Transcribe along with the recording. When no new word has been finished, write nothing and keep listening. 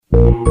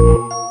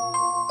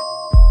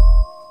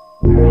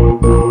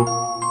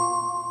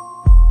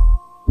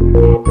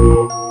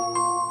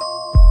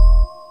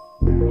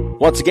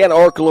once again,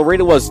 Oracle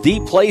Arena was the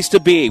place to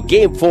be.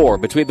 Game 4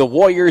 between the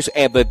Warriors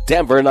and the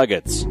Denver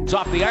Nuggets. It's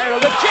off the iron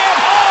of the jam.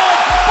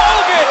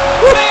 Oh,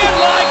 Bogut!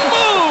 Man-like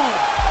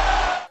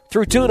move!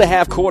 Through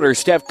 2.5 quarters,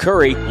 Steph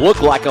Curry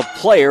looked like a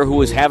player who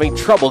was having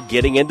trouble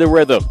getting into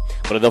rhythm.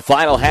 But in the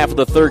final half of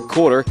the third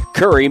quarter,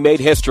 Curry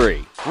made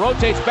history.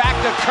 Rotates back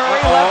to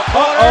Curry, left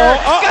corner.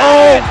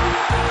 Got it!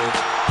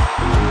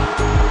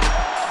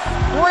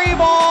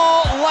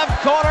 3-ball,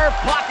 left corner,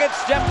 pocket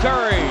Steph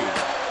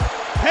Curry.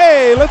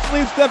 Hey, let's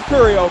leave Steph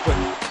Curry open.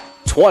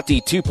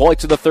 22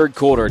 points in the third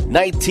quarter,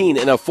 19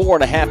 in a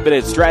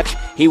 4.5-minute stretch.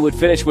 He would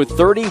finish with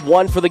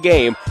 31 for the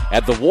game,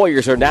 and the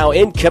Warriors are now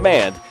in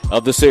command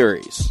of the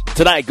series.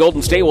 Tonight,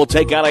 Golden State will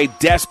take on a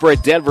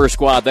desperate Denver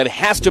squad that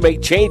has to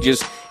make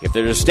changes if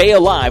they're to stay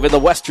alive in the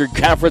Western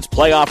Conference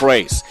playoff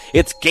race.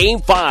 It's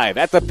Game 5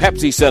 at the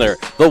Pepsi Center.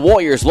 The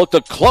Warriors look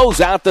to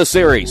close out the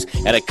series,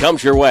 and it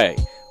comes your way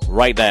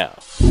right now.